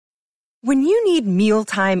When you need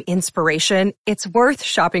mealtime inspiration, it's worth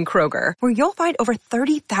shopping Kroger, where you'll find over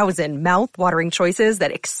 30,000 mouth-watering choices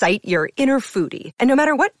that excite your inner foodie. And no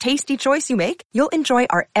matter what tasty choice you make, you'll enjoy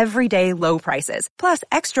our everyday low prices, plus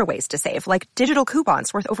extra ways to save, like digital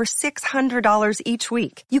coupons worth over $600 each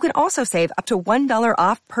week. You can also save up to $1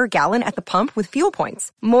 off per gallon at the pump with fuel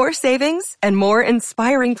points. More savings and more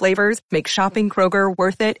inspiring flavors make shopping Kroger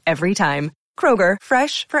worth it every time. Kroger,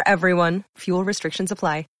 fresh for everyone. Fuel restrictions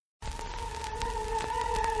apply.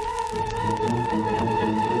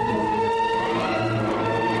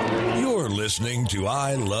 Listening to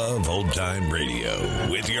I Love Old Time Radio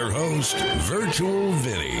with your host, Virtual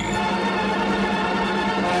Vinny.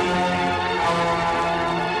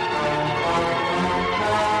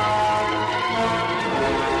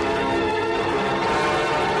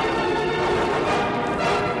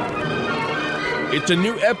 It's a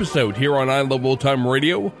new episode here on I Love Old Time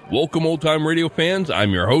Radio. Welcome, Old Time Radio fans.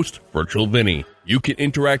 I'm your host, Virtual Vinny. You can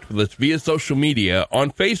interact with us via social media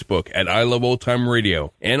on Facebook at I Love Old Time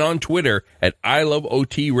Radio and on Twitter at I Love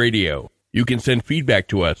OT Radio. You can send feedback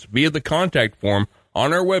to us via the contact form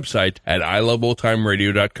on our website at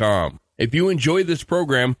iloveoldtimeradio.com. If you enjoy this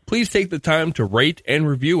program, please take the time to rate and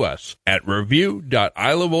review us at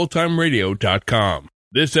review.iloveoldtimeradio.com.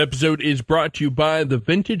 This episode is brought to you by the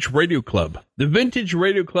Vintage Radio Club. The Vintage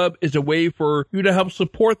Radio Club is a way for you to help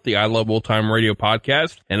support the I Love Old Time Radio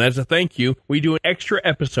podcast, and as a thank you, we do an extra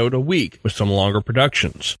episode a week with some longer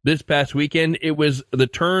productions. This past weekend, it was the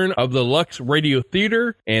turn of the Lux Radio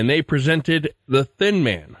Theater, and they presented The Thin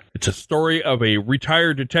Man. It's a story of a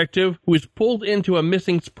retired detective who is pulled into a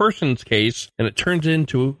missing persons case, and it turns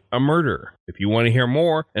into a murder. If you want to hear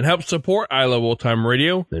more and help support I Love Old Time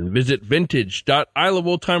Radio, then visit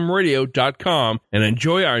vintage.iloveoldtimeradio.com and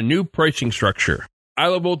enjoy our new pricing structure. I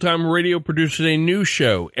Love Old Time Radio produces a new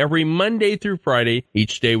show every Monday through Friday,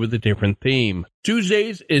 each day with a different theme.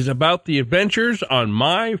 Tuesdays is about the adventures on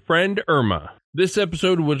My Friend Irma. This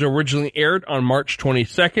episode was originally aired on March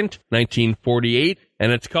 22nd, 1948,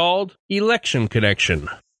 and it's called Election Connection.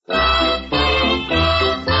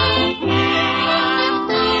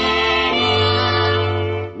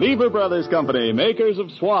 Lever Brothers Company, makers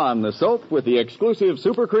of Swan, the soap with the exclusive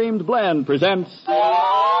super creamed blend, presents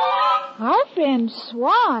Our Friend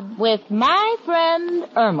Swan with My Friend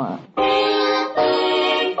Irma.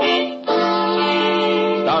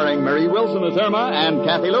 Starring Marie Wilson as Irma and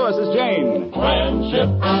Kathy Lewis as Jane. Friendship,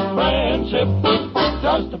 friendship,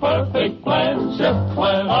 just a perfect friendship.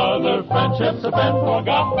 When other friendships have been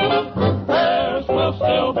forgot, theirs will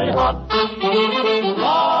still be hot.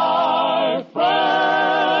 My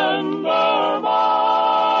friend Irma.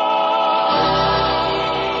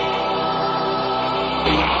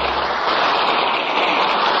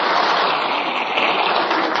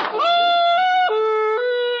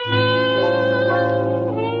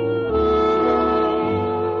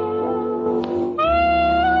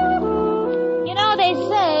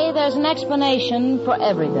 There's an explanation for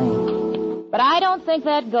everything. But I don't think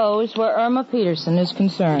that goes where Irma Peterson is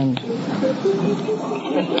concerned.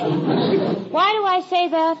 Why do I say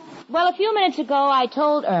that? Well, a few minutes ago I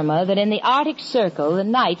told Irma that in the Arctic Circle the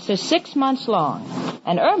nights are 6 months long.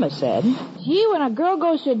 And Irma said, Gee, when a girl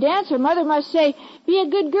goes to a dance, her mother must say, be a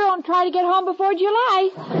good girl and try to get home before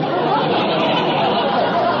July.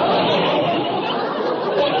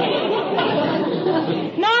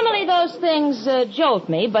 Normally those things jolt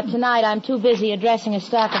me, but tonight I'm too busy addressing a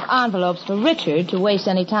stack of envelopes for Richard to waste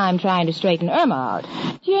any time trying to straighten Irma out.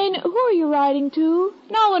 Jane, who are you writing to?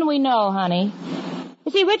 No one we know, honey.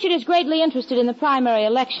 You see, Richard is greatly interested in the primary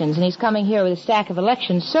elections, and he's coming here with a stack of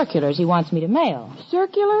election circulars he wants me to mail.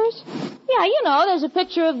 Circulars? Yeah, you know, there's a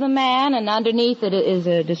picture of the man, and underneath it is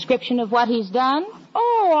a description of what he's done.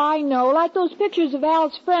 Oh, I know, like those pictures of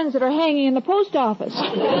Al's friends that are hanging in the post office.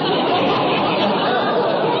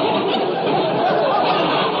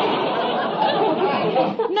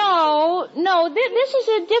 No, this is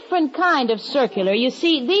a different kind of circular. You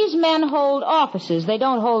see, these men hold offices. They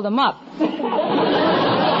don't hold them up.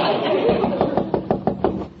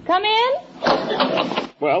 Come in.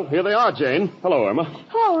 Well, here they are, Jane. Hello, Irma.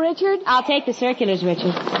 Hello, Richard. I'll take the circulars,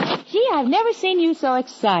 Richard. Gee, I've never seen you so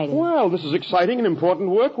excited. Well, this is exciting and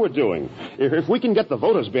important work we're doing. If we can get the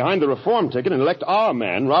voters behind the reform ticket and elect our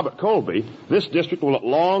man, Robert Colby, this district will at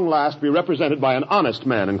long last be represented by an honest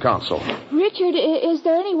man in council. Richard, is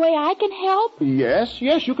there any way I can help? Yes,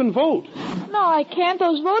 you can vote. No, I can't.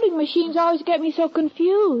 Those voting machines always get me so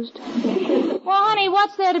confused. Well, honey,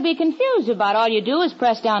 what's there to be confused about? All you do is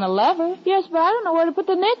press down a lever. Yes, but I don't know where to put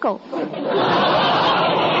the nickel. Well,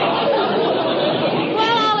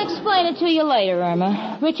 I'll explain explain it to you later,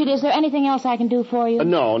 Irma. Richard, is there anything else I can do for you?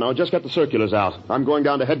 No, just get the circulars out. I'm going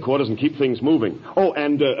down to headquarters and keep things moving. Oh,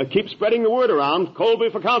 and keep spreading the word around. Colby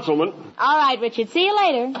for councilman. All right, Richard. See you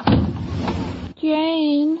later.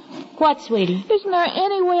 Jane. What, sweetie? Isn't there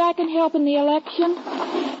any way I can help in the election?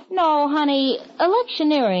 No, honey.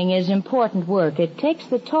 Electioneering is important work. It takes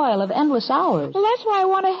the toil of endless hours. Well, that's why I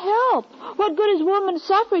want to help. What good is women's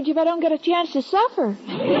suffrage if I don't get a chance to suffer?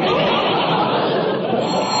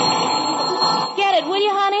 Get it, will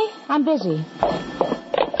you, honey? I'm busy.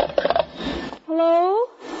 Hello?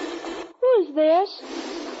 Who is this?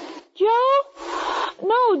 Joe?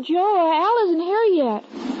 No, Joe. Al isn't here yet.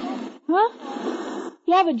 Huh?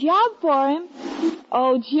 You have a job for him?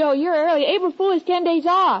 Oh, Joe, you're early. April Fool is 10 days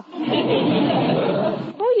off.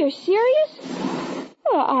 Oh, you're serious?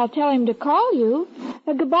 Well, I'll tell him to call you.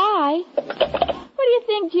 Goodbye. What do you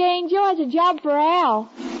think, Jane? Joe has a job for Al.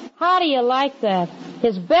 How do you like that?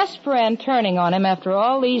 His best friend turning on him after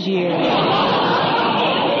all these years.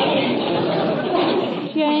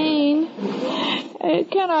 Jane,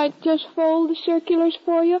 can I just fold the circulars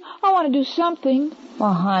for you? I want to do something.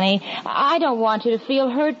 Well, honey, I don't want you to feel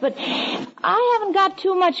hurt, but I haven't got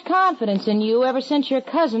too much confidence in you ever since your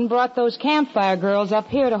cousin brought those campfire girls up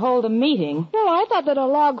here to hold a meeting. Well, I thought that a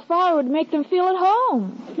log fire would make them feel at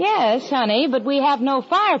home. Yes, honey, but we have no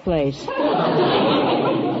fireplace.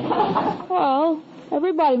 Well,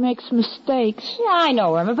 everybody makes mistakes. Yeah, I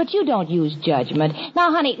know, Irma, but you don't use judgment.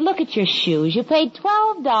 Now, honey, look at your shoes. You paid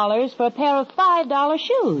 $12 for a pair of $5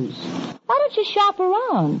 shoes. Why don't you shop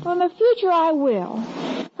around? Well, in the future, I will.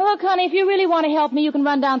 Well, look, honey, if you really want to help me, you can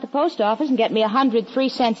run down to the post office and get me 100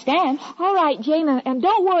 3-cent stamps. All right, Jane, and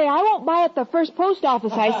don't worry, I won't buy at the first post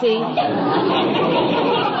office I see. I'm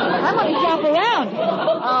going to shop around.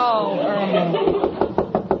 Oh, Irma.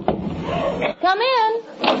 Come in.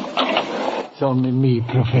 It's only me,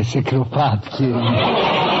 Professor Kropotkin.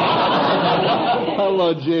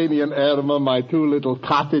 Hello, Janie and Irma, my two little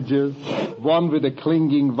cottages. One with a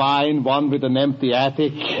clinging vine, one with an empty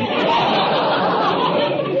attic.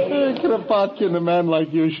 Kropotkin, a man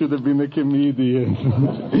like you should have been a comedian.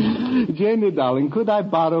 Janie, darling, could I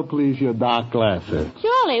borrow, please, your dark glasses?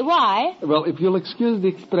 Surely, why? Well, if you'll excuse the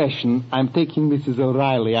expression, I'm taking Mrs.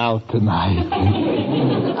 O'Reilly out tonight.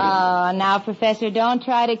 Oh, now, Professor, don't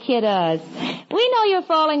try to kid us. We know you're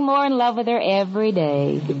falling more in love with her every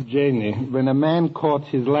day. Janie, when a man courts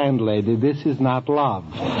his landlady, this is not love.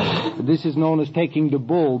 This is known as taking the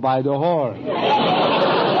bull by the horn.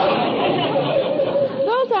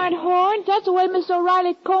 Those aren't horns. That's the way Miss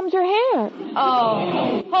O'Reilly combs her hair.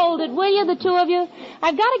 Oh, hold it, will you, the two of you?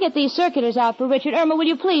 I've got to get these circulars out for Richard. Irma, will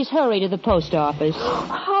you please hurry to the post office?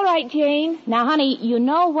 All right, Jane. Now, honey, you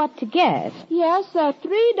know what to get. Yes,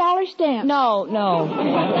 $3 stamp. No,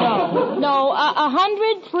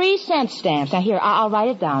 100 3-cent stamps. Now, here, I'll write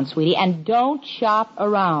it down, sweetie, and don't shop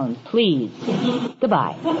around, please.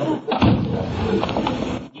 Goodbye.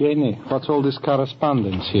 Janie, what's all this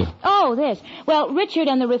correspondence here? Oh, this. Well, Richard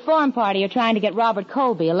and the Reform Party are trying to get Robert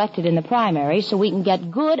Colby elected in the primary so we can get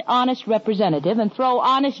good, honest representative and throw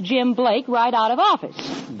honest Jim Blake right out of office.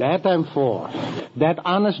 That I'm for. That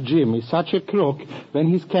honest Jim is such a crook, when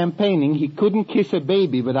he's campaigning, he couldn't kiss a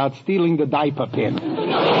baby without stealing the diaper pin.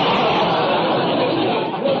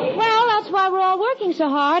 Well, that's why we're all working so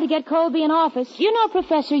hard to get Colby in office. You know,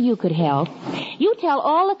 Professor, you could help. You tell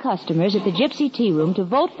all the customers at the Gypsy Tea Room to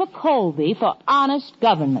vote for Colby for honest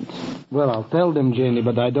government. Well, I'll tell them, Janie,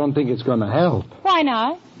 but I don't think it's going to help. Why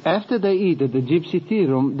not? After they eat at the Gypsy Tea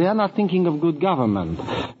Room, they are not thinking of good government.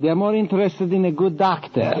 They are more interested in a good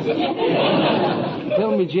doctor.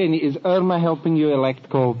 Tell me, Janie, is Irma helping you elect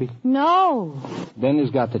Colby? No. Then he's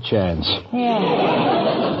got a chance.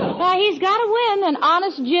 Yeah. Well, he's got to win, and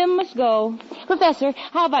honest Jim must go. Professor,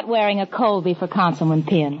 how about wearing a Colby for councilman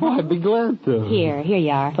pin? Oh, I'd be glad to. Here you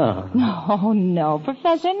are. No,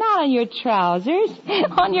 Professor, not on your trousers.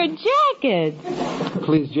 On your jacket.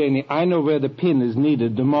 Please, Janie, I know where the pin is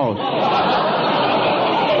needed the most.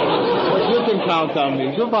 You can count on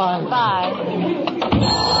me. Goodbye. Bye.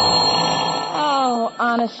 Oh,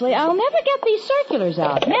 honestly, I'll never get these circulars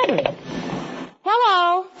out. Never.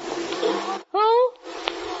 Hello? Who?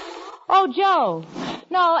 Oh, Joe.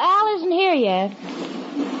 No, Al isn't here yet.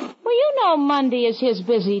 Well, you know Monday is his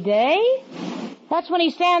busy day. That's when he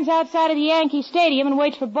stands outside of the Yankee Stadium and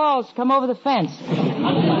waits for balls to come over the fence.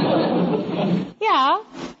 Yeah,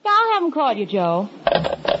 I'll have him call you, Joe.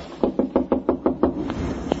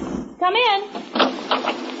 Come in.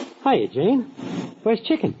 Hiya, Jane. Where's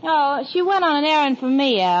Chicken? Oh, she went on an errand for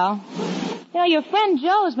me, Al. You know, your friend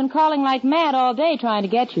Joe's been calling like mad all day trying to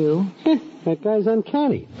get you. That guy's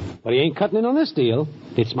uncanny. But he ain't cutting in on this deal.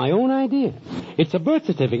 It's my own idea. It's a birth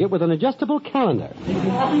certificate with an adjustable calendar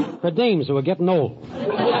for dames who are getting old.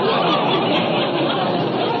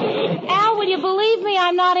 Al, will you believe me?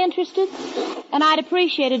 I'm not interested. And I'd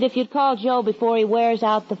appreciate it if you'd call Joe before he wears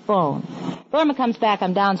out the phone. Irma comes back.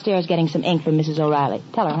 I'm downstairs getting some ink from Mrs. O'Reilly.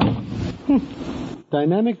 Tell her, huh?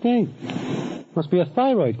 Dynamic dame. Must be a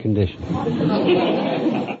thyroid condition.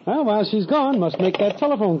 Well, while she's gone, must make that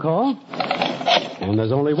telephone call. And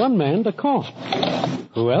there's only one man to call.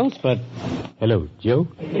 Who else but... Hello, Joe?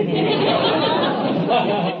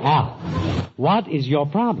 Al, what is your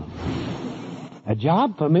problem? A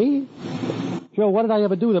job for me? Joe, what did I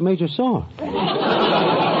ever do that made you sore?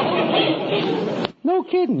 No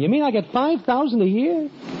kidding. You mean I get $5,000 a year?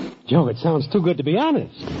 Joe, it sounds too good to be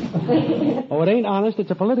honest. Oh, it ain't honest.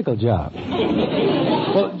 It's a political job.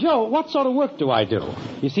 Well, Joe, what sort of work do I do?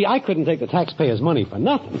 You see, I couldn't take the taxpayers' money for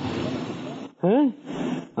nothing. Huh?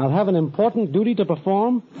 I'll have an important duty to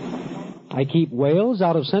perform. I keep whales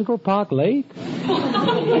out of Central Park Lake.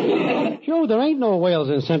 Joe, there ain't no whales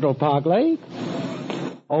in Central Park Lake.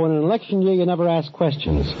 Oh, in an election year, you never ask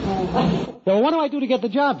questions. So what do I do to get the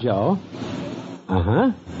job, Joe?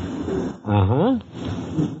 Uh-huh. Uh-huh.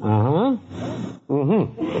 Uh-huh.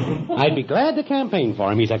 Mm-hmm. I'd be glad to campaign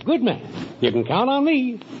for him. He's a good man. You can count on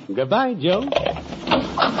me. Goodbye, Joe.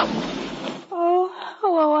 Oh,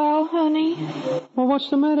 hello, Al, honey. Well, what's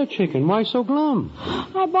the matter, Chicken? Why so glum?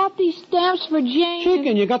 I bought these stamps for Jane.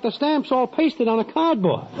 Chicken, you got the stamps all pasted on a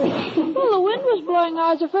cardboard. Well, the wind was blowing.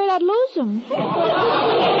 I was afraid I'd lose them.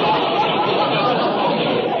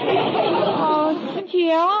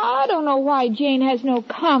 Yeah, I don't know why Jane has no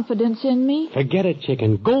confidence in me. Forget it,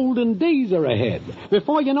 Chicken. Golden days are ahead.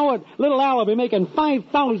 Before you know it, little Al will be making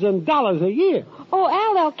 $5,000 a year. Oh,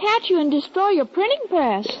 Al, they'll catch you and destroy your printing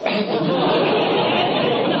press.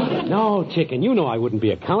 No, Chicken, you know I wouldn't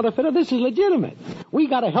be a counterfeiter. This is legitimate. We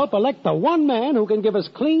got to help elect the one man who can give us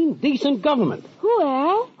clean, decent government. Who,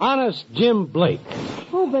 Al? Honest Jim Blake.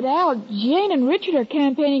 Oh, but Al, Jane and Richard are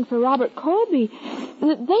campaigning for Robert Colby.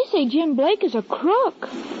 They say Jim Blake is a crook.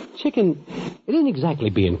 Chicken, it ain't exactly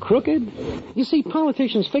being crooked. You see,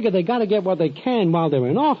 politicians figure they got to get what they can while they're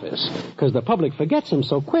in office, because the public forgets them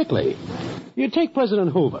so quickly. You take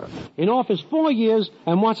President Hoover, in office 4 years,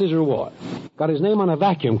 and what's his reward? Got his name on a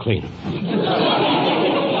vacuum cleaner.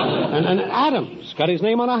 and Adams got his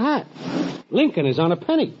name on a hat. Lincoln is on a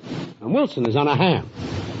penny. And Wilson is on a ham.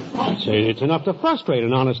 Say it's enough to frustrate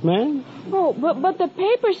an honest man. Oh, but the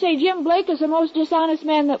papers say Jim Blake is the most dishonest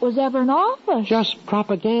man that was ever in office. Just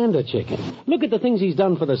propaganda, Chicken. Look at the things he's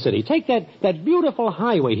done for the city. Take that beautiful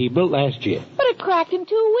highway he built last year. But it cracked in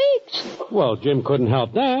 2 weeks. Well, Jim couldn't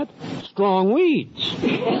help that. Strong weeds.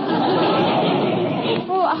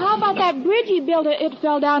 Well, how about that bridge he built? It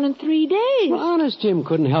fell down in 3 days. Well, honest Jim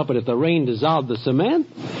couldn't help it if the rain dissolved the cement.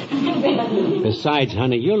 Besides,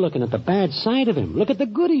 honey, you're looking at the bad side of him. Look at the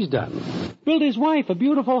good he's done. Built his wife a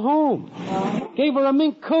beautiful home. Gave her a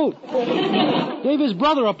mink coat. Gave his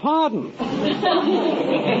brother a pardon.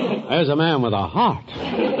 There's a man with a heart.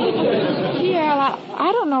 Yeah,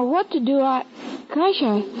 I don't know what to do. I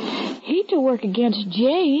hate to work against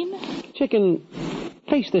Jane. Chicken,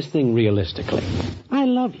 face this thing realistically. I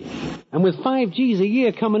love you. And with 5 G's a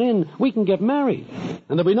year coming in, we can get married.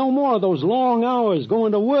 And there'll be no more of those long hours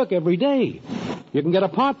going to work every day. You can get a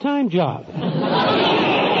part-time job.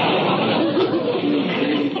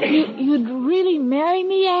 You'd really marry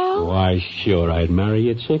me, Al? Why, sure I'd marry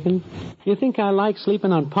you, Chicken. You think I like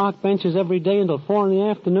sleeping on park benches every day until 4 in the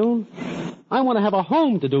afternoon? I want to have a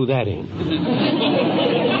home to do that in.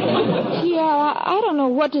 Yeah, I don't know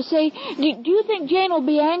what to say. Do you think Jane will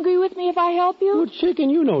be angry with me if I help you? Well, Chicken,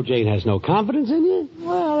 you know Jane has no confidence in you.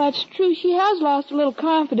 Well, that's true. She has lost a little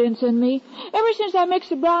confidence in me. Ever since I mixed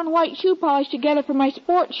the brown and white shoe polish together for my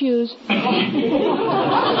sport shoes.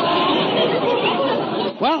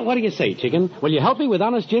 Well, what do you say, Chicken? Will you help me with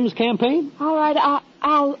Honest Jim's campaign? All right,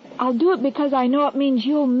 I'll do it because I know it means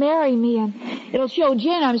you'll marry me, and it'll show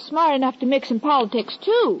Jane I'm smart enough to mix in politics,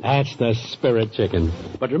 too. That's the spirit, Chicken.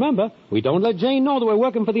 But remember, we don't let Jane know that we're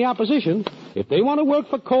working for the opposition. If they want to work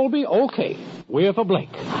for Colby, okay. We're for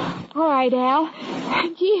Blake. All right, Al.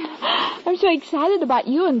 Gee, I'm so excited about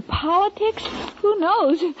you and politics. Who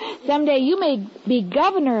knows? Someday you may be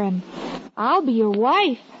governor, and I'll be your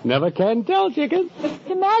wife. Never can tell, Chicken.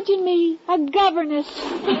 Imagine me, a governess.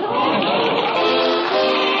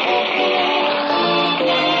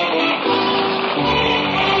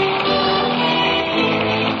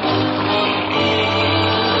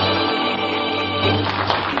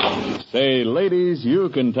 Say, ladies, you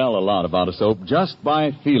can tell a lot about a soap just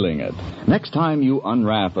by feeling it. Next time you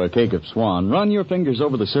unwrap a cake of Swan, run your fingers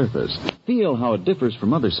over the surface. Feel feel how it differs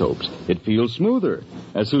from other soaps. It feels smoother.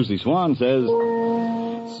 As Susie Swan says,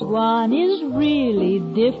 Swan is really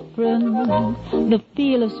different. The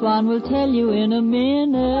feel of Swan will tell you in a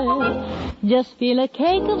minute. Just feel a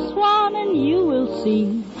cake of Swan and you will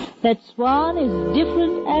see that Swan is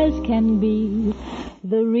different as can be.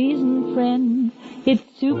 The reason, friend, it's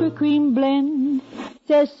super cream blend,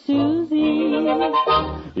 says Susie.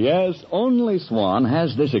 yes, only Swan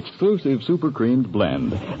has this exclusive super creamed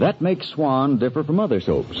blend. That makes Swan differ from other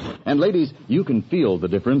soaps. And ladies, you can feel the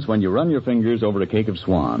difference when you run your fingers over a cake of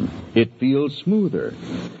Swan. It feels smoother.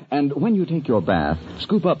 And when you take your bath,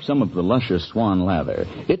 scoop up some of the luscious Swan lather.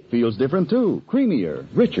 It feels different too, creamier,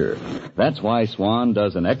 richer. That's why Swan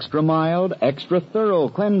does an extra mild, extra thorough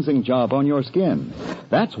cleansing job on your skin.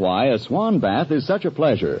 That's why a Swan bath is such a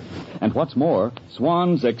pleasure. And what's more,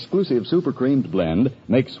 Swan's exclusive super creamed blend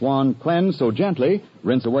makes Swan cleanse so gently,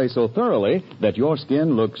 rinse away so thoroughly, that your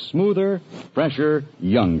skin looks smoother, fresher,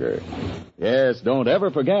 younger. Yes, don't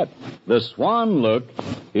ever forget, the Swan look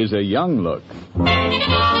is a young look.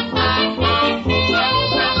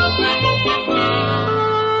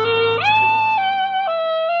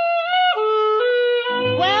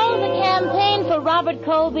 Robert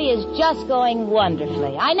Colby is just going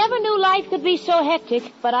wonderfully. I never knew life could be so hectic,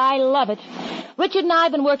 but I love it. Richard and I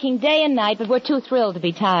have been working day and night, but we're too thrilled to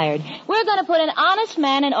be tired. We're going to put an honest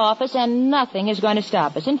man in office, and nothing is going to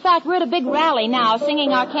stop us. In fact, we're at a big rally now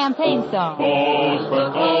singing our campaign song. Vote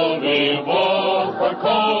for Colby, vote for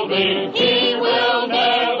Colby. He will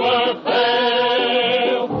never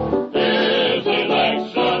fail. His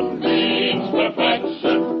election means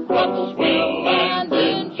perfection. Crooks will land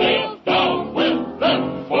in jail. Down with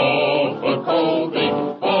them. Vote for Colby,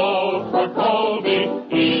 vote for Colby.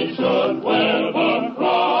 He should wear the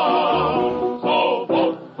crown. So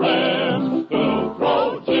vote, friends, to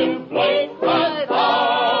throw Jim Blake right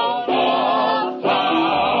out of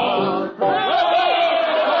town.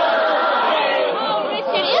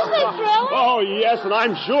 Richard, isn't it thrilling? Oh, yes, and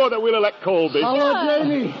I'm sure that we'll elect Colby. Hello,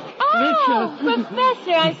 Jamie. Oh,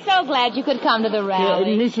 Professor, I'm so glad you could come to the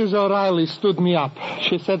rally. Mrs. O'Reilly stood me up.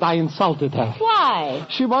 She said I insulted her. Why?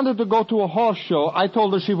 She wanted to go to a horse show. I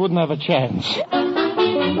told her she wouldn't have a chance.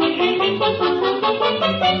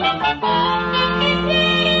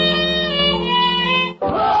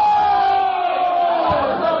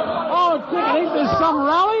 Oh, Chicken, ain't this some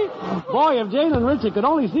rally? Boy, if Jane and Richard could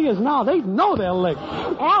only see us now, they'd know they're licked.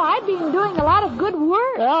 Al, I've been doing a lot of good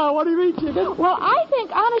work. Yeah, what do you mean, Chicken? Well, I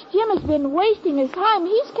think Honest Jim has been wasting his time.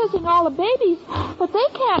 He's kissing all the babies, but they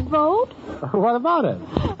can't vote. What about it?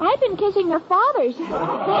 I've been kissing their fathers.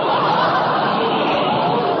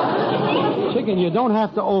 Chicken, you don't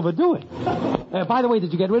have to overdo it. By the way,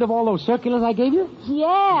 did you get rid of all those circulars I gave you?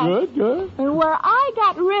 Yeah. Good, good. And where I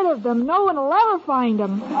got rid of them, no one will ever find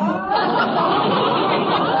them.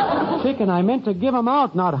 Chicken, I meant to give them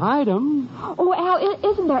out, not hide them. Oh, Al,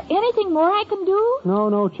 isn't there anything more I can do?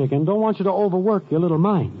 No, Chicken. Don't want you to overwork your little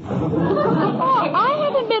mind. Oh, I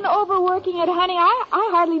haven't been overworking it, honey. I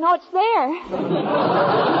hardly know it's there.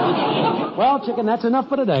 Well, Chicken, that's enough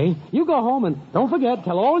for today. You go home and don't forget,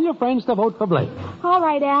 tell all your friends to vote for Blake. All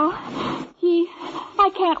right, Al. Gee, I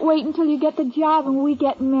can't wait until you get the job and we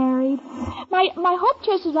get married. My hope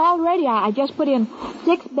chest is all ready. I just put in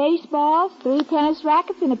 6 baseballs, 3 tennis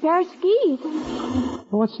rackets, and a pair of skis.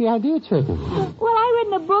 What's the idea, Chicken? Well, I read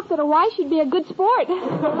in a book that a wife should be a good sport.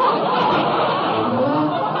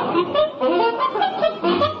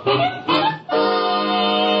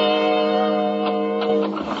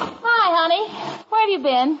 Hi, honey. Where have you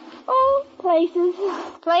been? Oh, places.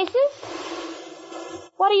 Places?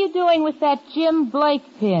 What are you doing with that Jim Blake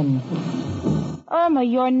pin? Irma,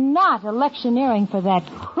 you're not electioneering for that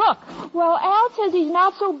crook. Well, Al says he's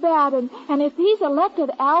not so bad, and if he's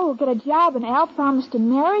elected, Al will get a job, and Al promised to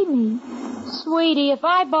marry me. Sweetie, if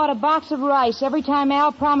I bought a box of rice every time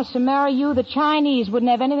Al promised to marry you, the Chinese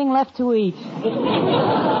wouldn't have anything left to eat.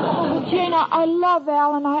 Oh, Jane, I love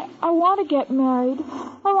Al, and I want to get married.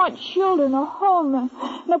 I want children, a home, and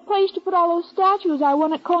a place to put all those statues I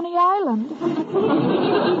won at Coney Island.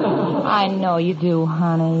 I know you do,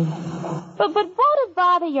 honey. But won't it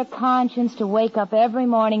bother your conscience to wake up every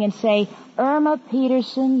morning and say, Irma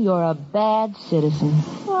Peterson, you're a bad citizen?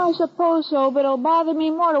 Well, I suppose so, but it'll bother me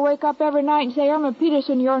more to wake up every night and say, Irma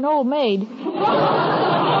Peterson, you're an old maid. Well,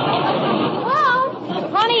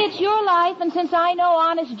 honey, it's your life, and since I know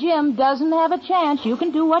Honest Jim doesn't have a chance, you can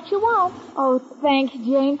do what you want. Oh, thanks,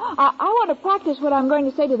 Jane. I want to practice what I'm going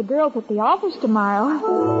to say to the girls at the office tomorrow.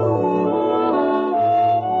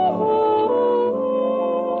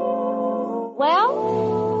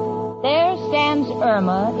 Well, there stands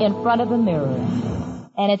Irma in front of the mirror.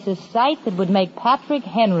 And it's a sight that would make Patrick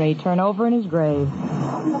Henry turn over in his grave.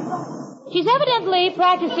 She's evidently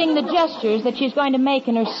practicing the gestures that she's going to make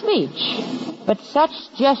in her speech. But such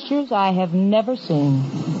gestures I have never seen.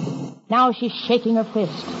 Now she's shaking her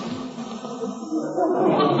fist.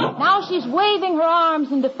 Now she's waving her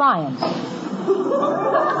arms in defiance.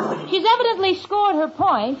 She's evidently scored her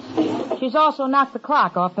point. She's also knocked the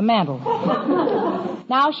clock off the mantel.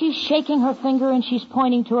 Now she's shaking her finger and she's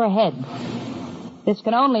pointing to her head. This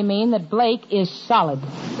can only mean that Blake is solid.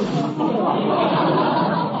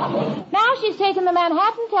 Now she's taken the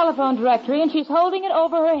Manhattan telephone directory and she's holding it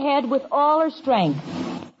over her head with all her strength.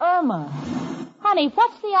 Irma. Honey,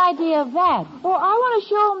 what's the idea of that? Well, I want to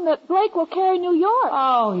show him that Blake will carry New York.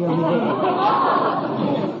 Oh, you're ridiculous.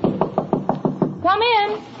 Come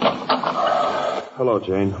in. Hello,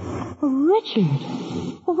 Jane. Richard.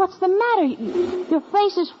 Well, what's the matter? Your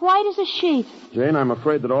face is white as a sheet. Jane, I'm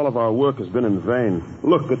afraid that all of our work has been in vain.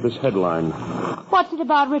 Look at this headline. What's it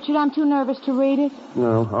about, Richard? I'm too nervous to read it.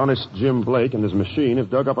 No, honest Jim Blake and his machine have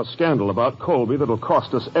dug up a scandal about Colby that'll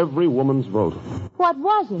cost us every woman's vote. What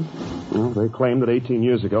was it? Well, they claim that 18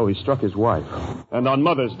 years ago he struck his wife. And on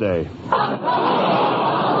Mother's Day.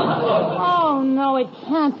 Oh, no, it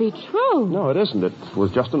can't be true. No, it isn't. It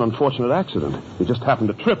was just an unfortunate accident. He just happened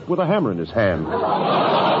to trip with a hammer in his hand.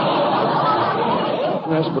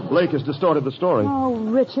 Yes, but Blake has distorted the story. Oh,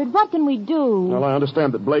 Richard, what can we do? Well, I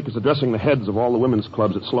understand that Blake is addressing the heads of all the women's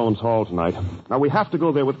clubs at Sloan's Hall tonight. Now, we have to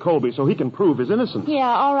go there with Colby so he can prove his innocence. Yeah,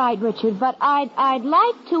 all right, Richard, but I'd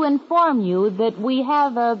like to inform you that we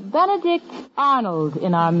have a Benedict Arnold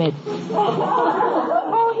in our midst.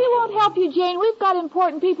 Oh, he won't help you, Jane. We've got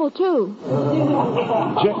important people, too.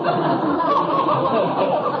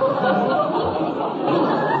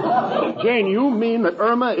 Jane, you mean that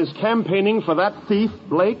Irma is campaigning for that thief,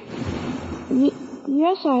 Blake?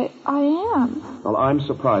 Yes, I am. Well, I'm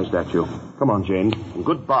surprised at you. Come on, Jane. And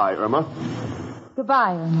goodbye, Irma.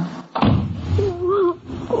 Goodbye, Irma.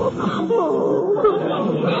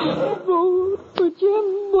 Vote for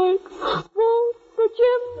Jim Blake. Vote for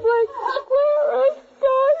Jim Blake. Square as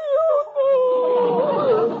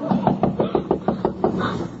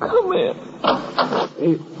Come in.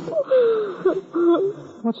 Hey.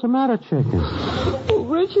 What's the matter, Chicken? Well,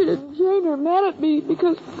 Richard and Jane are mad at me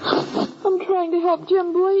because I'm trying to help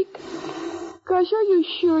Jim Blake. Gosh, are you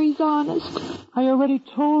sure he's honest? I already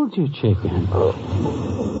told you, Chicken.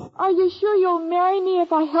 Are you sure you'll marry me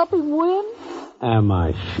if I help him win? Am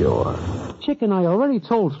I sure? Chicken, I already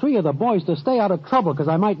told 3 of the boys to stay out of trouble because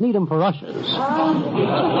I might need them for ushers.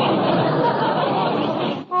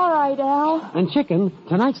 All right, Al. And Chicken,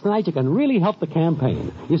 tonight's the night you can really help the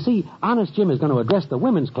campaign. You see, Honest Jim is going to address the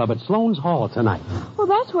women's club at Sloan's Hall tonight. Well,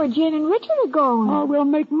 that's where Jane and Richard are going. Oh, we'll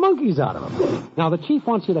make monkeys out of them. Now, the chief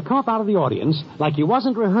wants you to come up out of the audience like you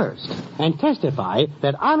wasn't rehearsed and testify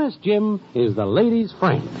that Honest Jim is the ladies'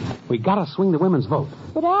 friend. We got to swing the women's vote.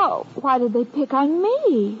 But, Al, why did they pick on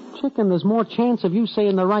me? Chicken, there's more chance of you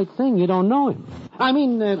saying the right thing. You don't know him. I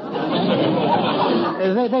mean, they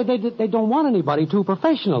don't want anybody too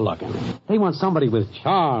professional looking. They want somebody with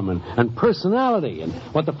charm and personality and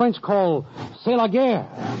what the French call c'est la guerre.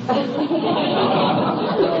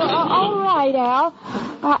 All right, Al.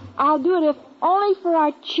 I'll do it if only for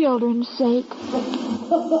our children's sake.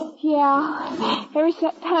 Yeah. Every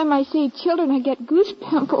time I see children, I get goose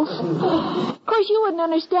pimples. Of course, you wouldn't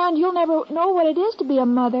understand. You'll never know what it is to be a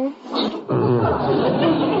mother.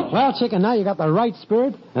 Well, Chicken, now you got the right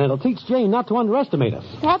spirit, and it'll teach Jane not to underestimate us.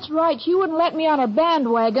 That's right. She wouldn't let me on her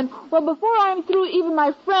bandwagon. Well, before I'm through, even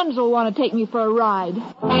my friends will want to take me for a ride.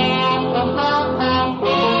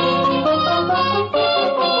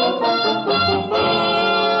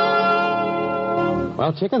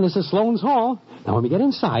 Well, Chicken, this is Sloan's Hall. Now, when we get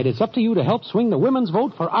inside, it's up to you to help swing the women's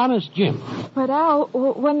vote for Honest Jim. But, Al,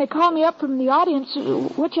 when they call me up from the audience,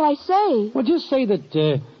 what shall I say? Well, just say that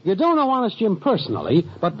you don't know Honest Jim personally,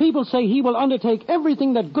 but people say he will undertake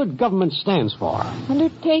everything that good government stands for.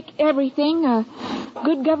 Undertake everything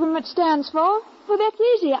good government stands for? Well, that's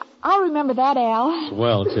easy. I'll remember that, Al.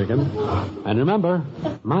 Well, Chicken. And remember,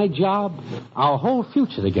 my job, our whole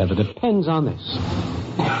future together depends on this.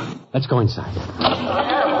 Let's go inside.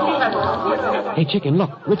 Hey, Chicken,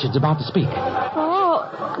 look. Richard's about to speak. Oh,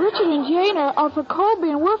 Richard and Jane are for Colby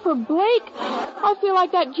and we're for Blake. I feel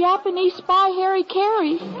like that Japanese spy Harry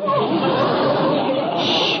Carey.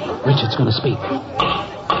 Shh. Richard's going to speak.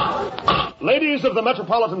 Ladies of the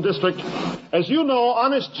Metropolitan District, as you know,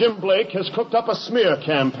 Honest Jim Blake has cooked up a smear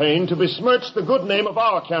campaign to besmirch the good name of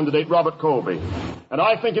our candidate, Robert Colby. And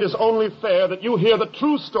I think it is only fair that you hear the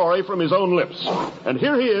true story from his own lips. And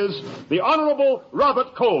here he is, the Honorable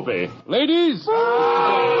Robert Colby. Ladies! Ladies,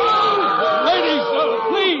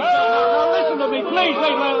 please! Now, listen to me, please.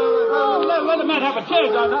 Let the man have a chance.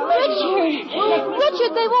 Richard,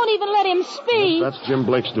 they won't even let him speak. That's Jim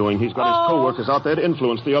Blake's doing. He's got his co-workers out there to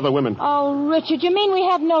influence the other women. Oh, Richard, you mean we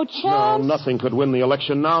have no chance? No, nothing could win the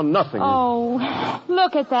election now. Nothing. Oh,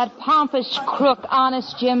 look at that pompous crook,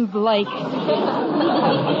 honest Jim Blake.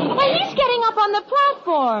 Why, he's getting up on the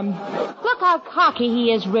platform. Look how cocky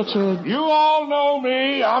he is, Richard. You all know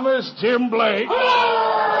me, honest Jim Blake.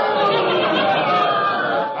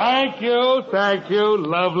 Thank you,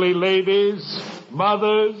 lovely ladies,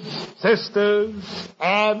 mothers, sisters,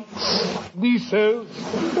 aunts, nieces.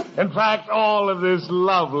 In fact, all of this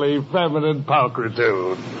lovely feminine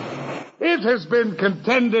pulchritude. It has been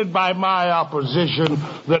contended by my opposition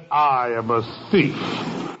that I am a thief.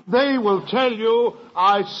 They will tell you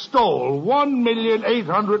I stole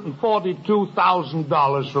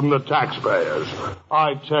 $1,842,000 from the taxpayers.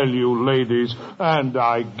 I tell you, ladies, and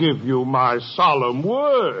I give you my solemn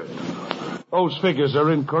word, those figures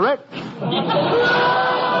are incorrect.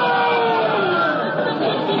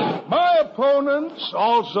 My opponents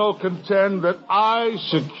also contend that I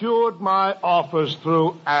secured my office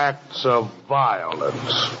through acts of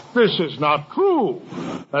violence. This is not true,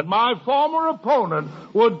 and my former opponent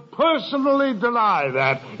would personally deny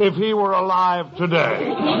that if he were alive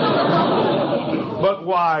today. But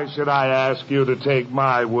why should I ask you to take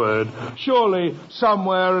my word? Surely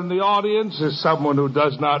somewhere in the audience is someone who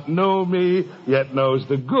does not know me, yet knows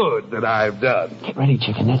the good that I've done. Get ready,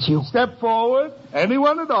 chicken. That's you. Step forward.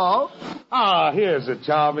 Anyone at all? Ah, here's a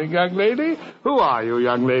charming young lady. Who are you,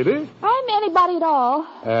 young lady? I'm anybody at all.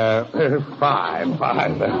 Fine.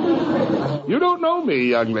 You don't know me,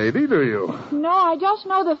 young lady, do you? No, I just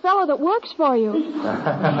know the fellow that works for you.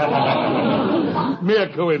 Mere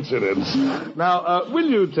coincidence. Now, will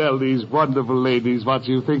you tell these wonderful ladies what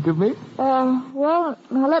you think of me? Well,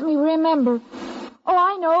 now let me remember. Oh,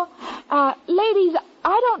 I know. Ladies,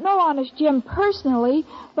 I don't know Honest Jim personally,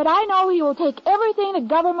 but I know he will take everything the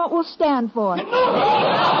government will stand for.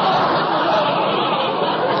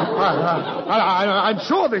 I'm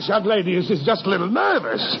sure this young lady is just a little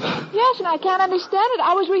nervous. Yes, and I can't understand it.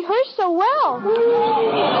 I was rehearsed so well.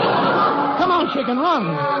 Come on, chicken, run.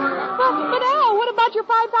 But Al, what about your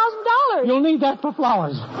 $5,000? You'll need that for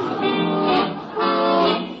flowers.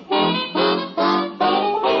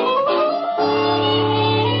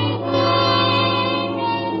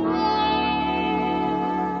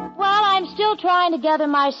 Trying to gather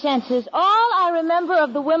my senses. All I remember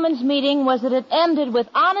of the women's meeting was that it ended with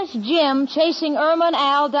Honest Jim chasing Irma and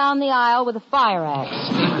Al down the aisle with a fire axe.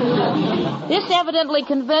 This evidently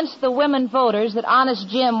convinced the women voters that Honest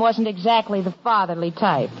Jim wasn't exactly the fatherly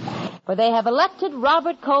type, for they have elected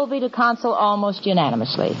Robert Colby to consul almost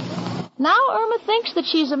unanimously. Now Irma thinks that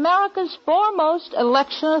she's America's foremost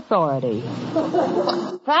election authority.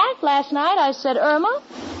 In fact, last night I said, Irma,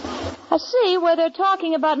 I see where they're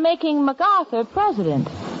talking about making MacArthur president.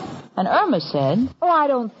 And Irma said, oh, I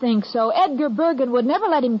don't think so. Edgar Bergen would never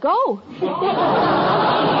let him go.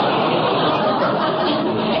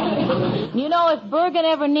 You know, if Bergen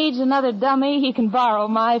ever needs another dummy, he can borrow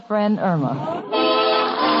my friend Irma.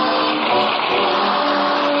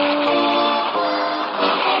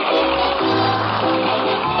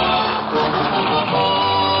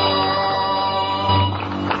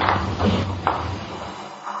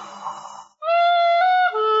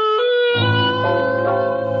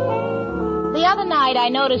 I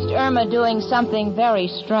noticed Irma doing something very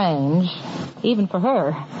strange, even for her.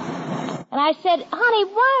 And I said, honey,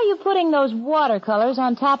 why are you putting those watercolors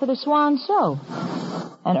on top of the swan soap?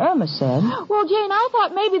 And Irma said, well, Jane, I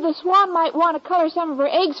thought maybe the swan might want to color some of her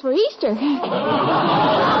eggs for Easter.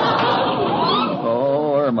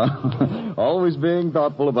 Oh, Irma, always being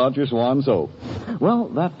thoughtful about your swan soap. Well,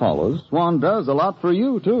 that follows. Swan does a lot for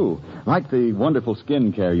you, too. Like the wonderful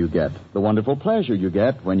skin care you get, the wonderful pleasure you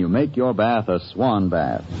get when you make your bath a Swan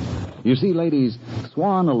bath. You see, ladies,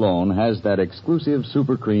 Swan alone has that exclusive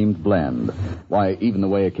super creamed blend. Why, even the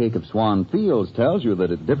way a cake of Swan feels tells you that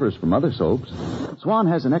it differs from other soaps. Swan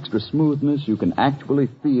has an extra smoothness you can actually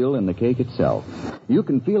feel in the cake itself. You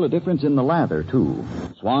can feel a difference in the lather, too.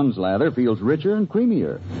 Swan's lather feels richer and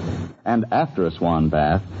creamier. And after a Swan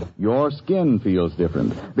bath, your skin feels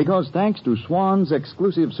different. Because thanks to Swan's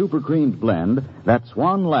exclusive super creamed blend, that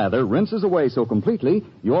Swan lather rinses away so completely,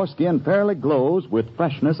 your skin fairly glows with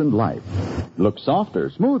freshness and life. Looks softer,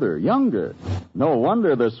 smoother, younger. No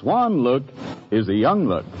wonder the Swan look is a young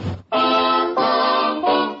look.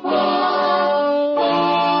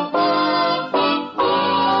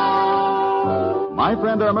 My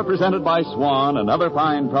Friend Irma, presented by Swan, another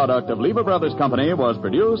fine product of Lever Brothers Company, was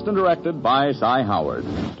produced and directed by Cy Howard.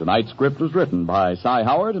 Tonight's script was written by Cy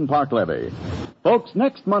Howard and Park Levy. Folks,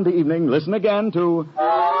 next Monday evening, listen again to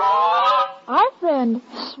Our Friend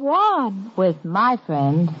Swan. With My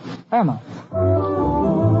Friend Irma.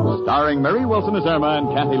 Starring Mary Wilson as Irma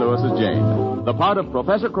and Kathy Lewis as Jane. The part of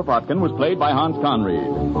Professor Kropotkin was played by Hans Conried.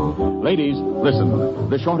 Ladies, listen.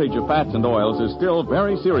 The shortage of fats and oils is still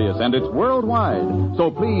very serious, and it's worldwide.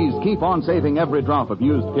 So please keep on saving every drop of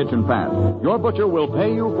used kitchen fat. Your butcher will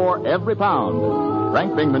pay you for every pound.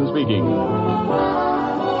 Frank Bingman speaking.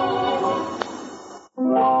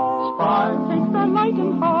 Spry takes the light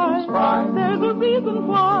and high. Spry, there's a reason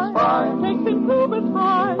why. Spry makes improvements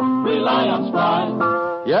Spry. Rely on Spry.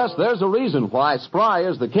 Yes, there's a reason why Spry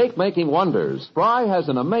is the cake-making wonder. Spry has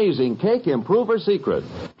an amazing cake improver secret.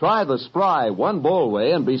 Try the Spry one-bowl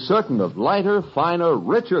way and be certain of lighter, finer,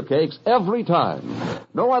 richer cakes every time.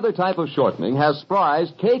 No other type of shortening has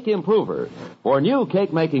Spry's cake improver. For new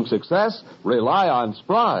cake-making success, rely on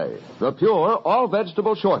Spry, the pure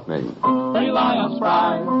all-vegetable shortening. Rely on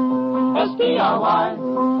Spry. S-P-R-Y.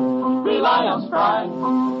 Rely on Spry.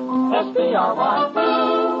 S-P-R-Y.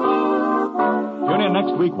 Tune in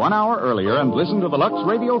next week 1 hour earlier and listen to the Lux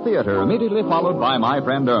Radio Theater, immediately followed by My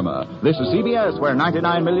Friend Irma. This is CBS, where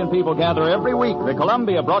 99 million people gather every week, the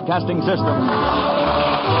Columbia Broadcasting System.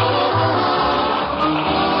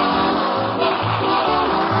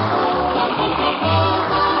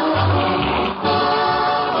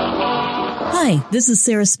 Hi, this is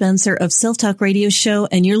Sarah Spencer of Self Talk Radio Show,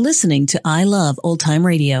 and you're listening to I Love Old Time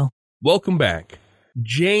Radio. Welcome back.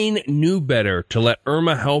 Jane knew better to let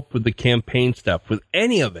Irma help with the campaign stuff, with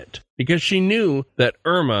any of it, because she knew that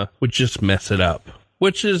Irma would just mess it up,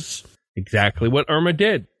 which is exactly what Irma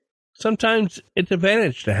did. Sometimes it's an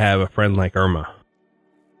advantage to have a friend like Irma.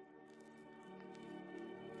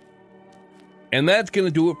 And that's going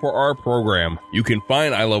to do it for our program. You can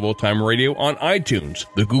find I Love Old Time Radio on iTunes,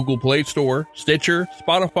 the Google Play Store, Stitcher,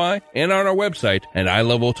 Spotify, and on our website at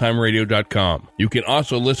iloveoldtimeradio.com. You can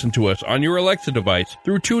also listen to us on your Alexa device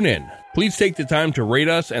through TuneIn. Please take the time to rate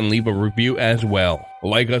us and leave a review as well.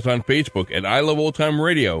 Like us on Facebook at I Love Old Time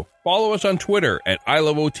Radio. Follow us on Twitter at I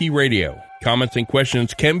Love OT Radio. Comments and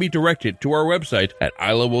questions can be directed to our website at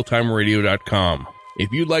iloveoldtimeradio.com. If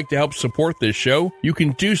you'd like to help support this show, you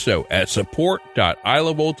can do so at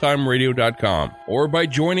support.iloveoldtimeradio.com or by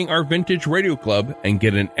joining our Vintage Radio Club and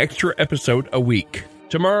get an extra episode a week.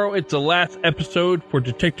 Tomorrow, it's the last episode for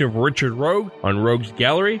Detective Richard Rogue on Rogue's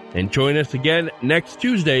Gallery, and join us again next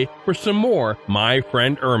Tuesday for some more My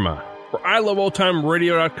Friend Irma. For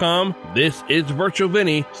iloveoldtimeradio.com, this is Virtual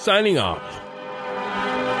Vinny signing off.